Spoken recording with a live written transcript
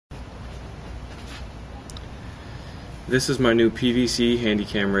This is my new PVC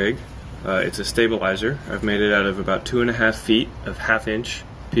Handycam rig. It's a stabilizer. I've made it out of about 2.5 feet of 1/2 inch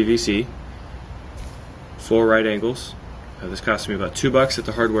PVC, 4 right angles. This cost me about $2 at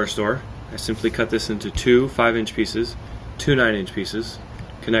the hardware store. I simply cut this into 2 5-inch pieces, 2 9-inch pieces,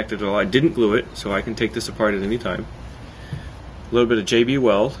 connected it all. I didn't glue it, so I can take this apart at any time. A little bit of JB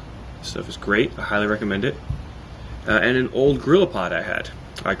Weld. This stuff is great. I highly recommend it. And an old Gorilla Pod I had.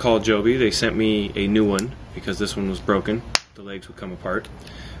 I called Joby. They sent me a new one because this one was broken. The legs would come apart.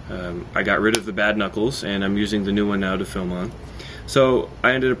 I got rid of the bad knuckles, and I'm using the new one now to film on. So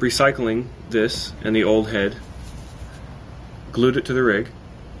I ended up recycling this and the old head, glued it to the rig.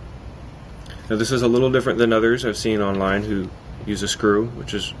 Now this is a little different than others I've seen online who use a screw,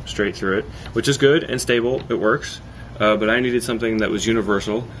 which is straight through it, which is good and stable. It works. But I needed something that was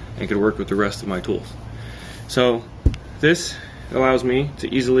universal and could work with the rest of my tools. So this allows me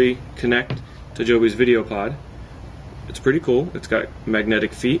to easily connect to Joby's video pod. It's pretty cool. It's got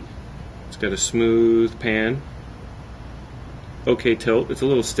magnetic feet. It's got a smooth pan. Okay tilt. It's a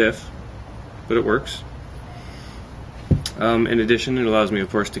little stiff, but it works. In addition, it allows me, of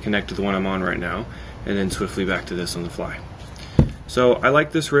course, to connect to the one I'm on right now, and then swiftly back to this on the fly. So I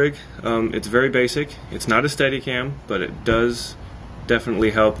like this rig. It's very basic. It's not a Steadicam, but it does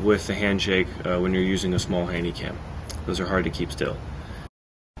definitely help with the handshake when you're using a small Handycam. Those are hard to keep still.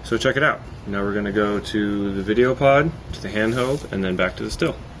 So check it out. Now we're going to go to the video pod, to the handheld, and then back to the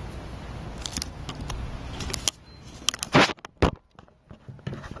still.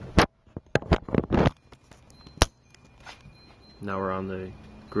 Now we're on the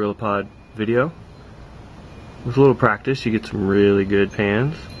Gorilla Pod video. With a little practice, you get some really good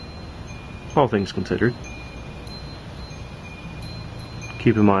pans, all things considered.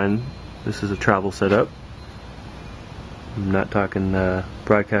 Keep in mind, this is a travel setup. I'm not talking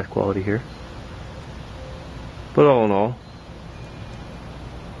broadcast quality here. But all in all,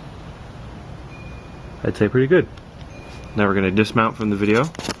 I'd say pretty good. Now we're going to dismount from the video,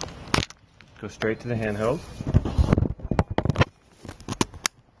 go straight to the handheld,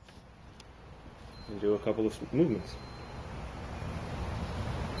 and do a couple of movements.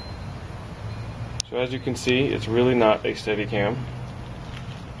 So as you can see, it's really not a Steadicam,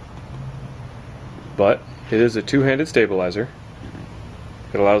 but it is a two-handed stabilizer.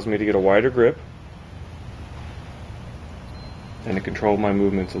 It allows me to get a wider grip and to control my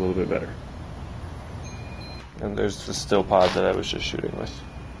movements a little bit better. And there's the still pod that I was just shooting with.